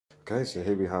Okay, so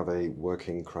here we have a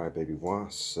working Crybaby wah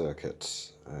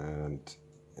circuit, and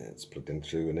it's plugged in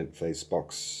through an interface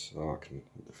box, so I can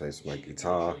interface my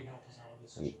guitar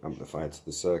and amplify it to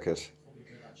the circuit.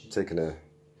 I've taken a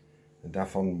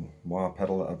Dafon wah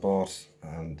pedal that I bought,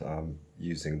 and I'm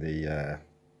using the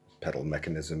pedal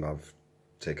mechanism. I've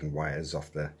taken wires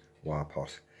off the wah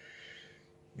pot.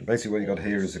 And basically what you got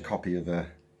here is a copy of a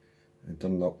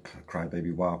Dunlop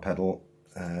Crybaby wah pedal.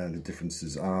 The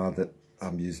differences are that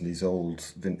I'm using these old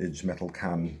vintage metal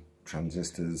can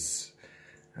transistors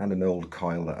and an old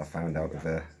coil that I found out of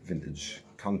a vintage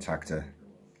contactor.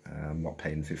 I'm not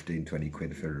paying 15-20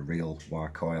 quid for a real wah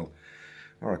coil,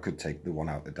 or I could take the one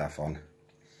out the Dafon.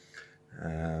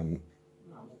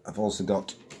 I've also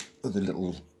got other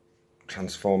little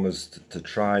transformers to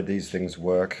try. These things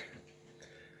work,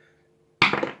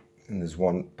 and there's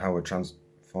one power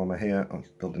transformer here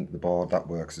built into the board that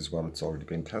works as well. It's already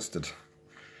been tested.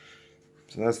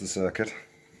 So there's the circuit.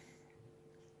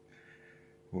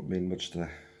 Won't mean much to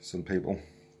some people.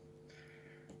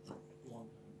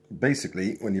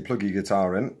 Basically, when you plug your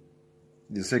guitar in,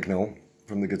 the signal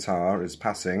from the guitar is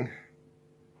passing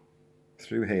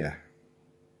through here.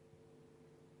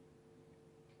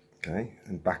 Okay,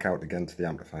 and back out again to the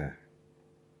amplifier.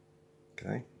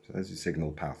 Okay, so there's your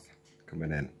signal path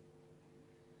coming in.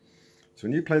 So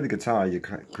when you play the guitar, you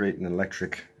create an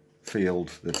electric field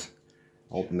that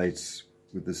alternates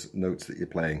with the notes that you're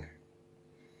playing.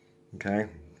 Okay,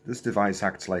 this device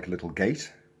acts like a little gate,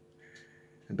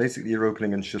 and basically you're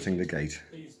opening and shutting the gate.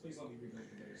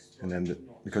 And then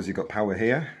because you've got power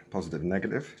here, positive and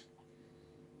negative,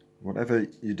 whatever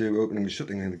you do opening and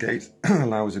shutting the gate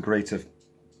allows a greater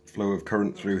flow of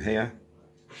current through here,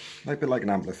 a bit like an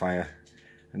amplifier,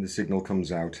 and the signal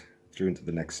comes out through into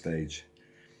the next stage.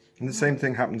 And the same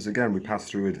thing happens again. We pass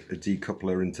through a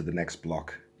decoupler into the next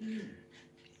block.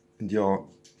 And your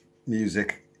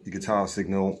music, your guitar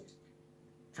signal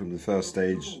from the first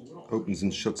stage opens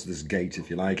and shuts this gate, if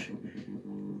you like.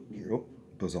 Oh,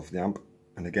 buzz off the amp.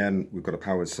 And again, we've got a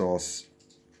power source.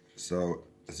 So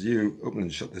as you open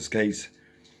and shut this gate,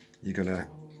 you're going to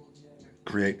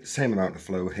create the same amount of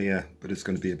flow here, but it's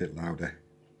going to be a bit louder.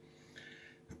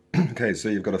 Okay, so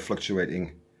you've got a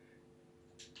fluctuating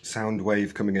sound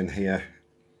wave coming in here.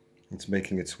 It's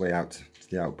making its way out to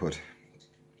the output.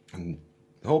 And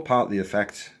the whole part of the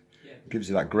effect gives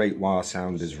you that great wah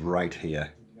sound is right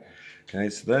here. Okay,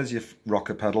 so there's your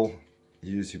rocker pedal.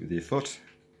 You use it with your foot.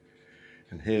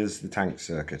 And here's the tank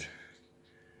circuit,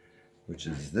 which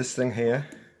is this thing here,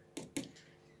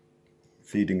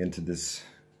 feeding into this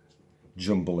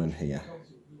jumble in here.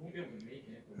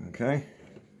 Okay,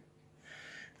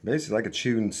 basically like a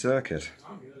tuned circuit.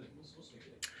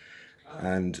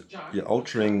 And you're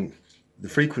altering the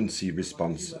frequency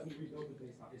response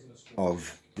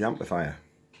of the amplifier.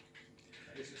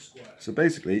 So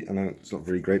basically, I know it's not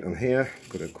very great on here,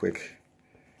 got a quick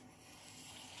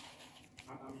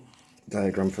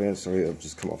diagram for you. Sorry, I've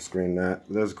just come off screen there.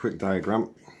 There's a quick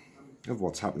diagram of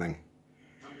what's happening.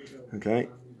 Okay,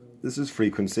 this is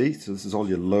frequency, so this is all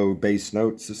your low bass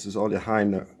notes, this is all your high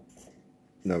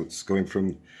notes, going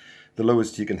from the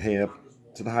lowest you can hear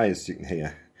to the highest you can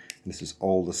hear. And this is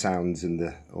all the sounds in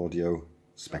the audio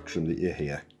spectrum that you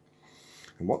hear.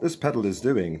 And what this pedal is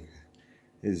doing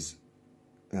is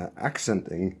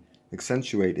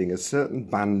accentuating a certain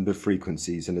band of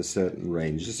frequencies in a certain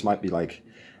range. This might be like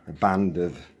a band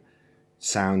of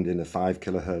sound in a 5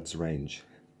 kilohertz range.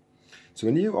 So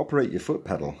when you operate your foot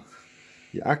pedal,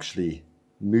 you're actually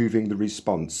moving the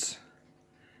response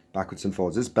backwards and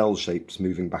forwards. This bell shape's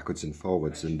moving backwards and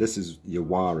forwards, and this is your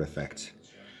wah effect.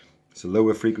 So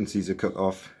lower frequencies are cut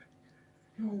off,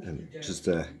 and just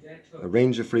a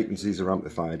range of frequencies are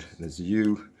amplified, and as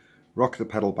you rock the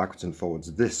pedal backwards and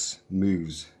forwards, this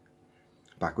moves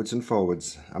backwards and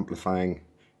forwards, amplifying,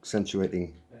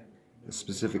 accentuating a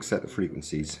specific set of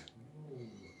frequencies.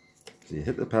 So you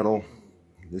hit the pedal,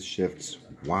 this shifts,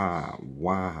 wah,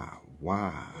 wah,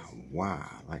 wah, wah,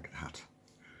 like that.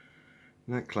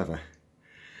 Isn't that clever?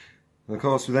 And of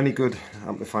course, with any good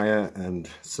amplifier and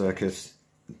circuit,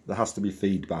 there has to be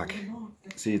feedback.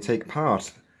 So you take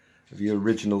part of your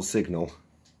original signal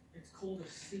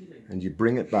and you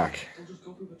bring it back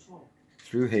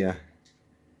through here,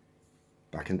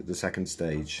 back into the second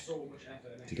stage.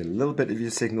 To get a little bit of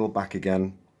your signal back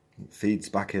again, it feeds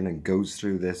back in and goes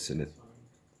through this, and it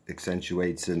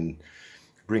accentuates and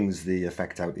brings the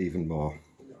effect out even more.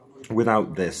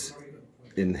 Without this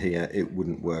in here, it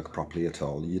wouldn't work properly at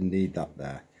all. You need that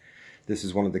there. This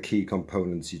is one of the key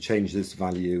components. You change this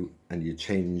value and you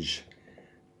change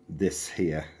this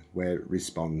here where it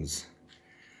responds.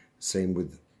 Same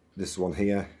with this one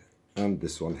here. And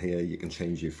this one here, you can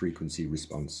change your frequency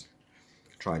response.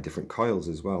 Try different coils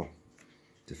as well,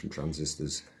 different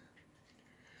transistors.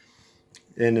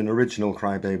 In an original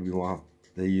Crybaby,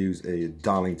 they use a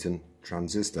Darlington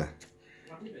transistor,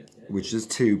 which is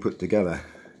two put together.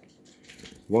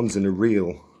 One's in a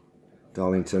real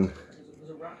Darlington.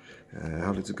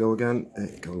 How does it go again?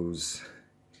 It goes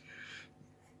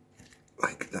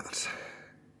like that.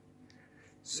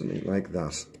 Something like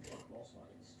that.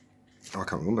 Oh, I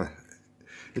can't remember.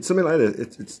 It's something like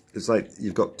that. It's like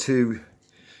you've got two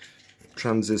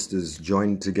transistors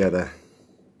joined together.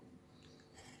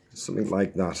 Something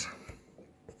like that.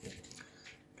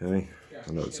 Okay,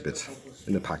 I know it's a bit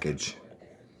in the package.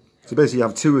 So basically you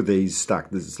have two of these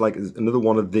stacked. It's like another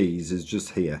one of these is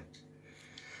just here.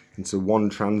 And so one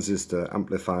transistor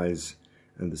amplifies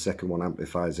and the second one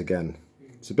amplifies again.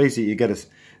 So basically you get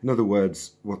in other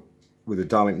words, with a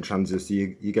Darlington transistor,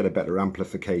 you get a better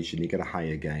amplification, you get a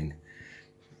higher gain.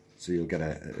 So you'll get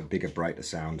a bigger, brighter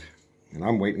sound. And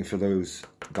I'm waiting for those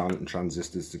Darlington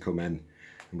transistors to come in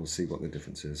and we'll see what the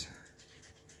difference is.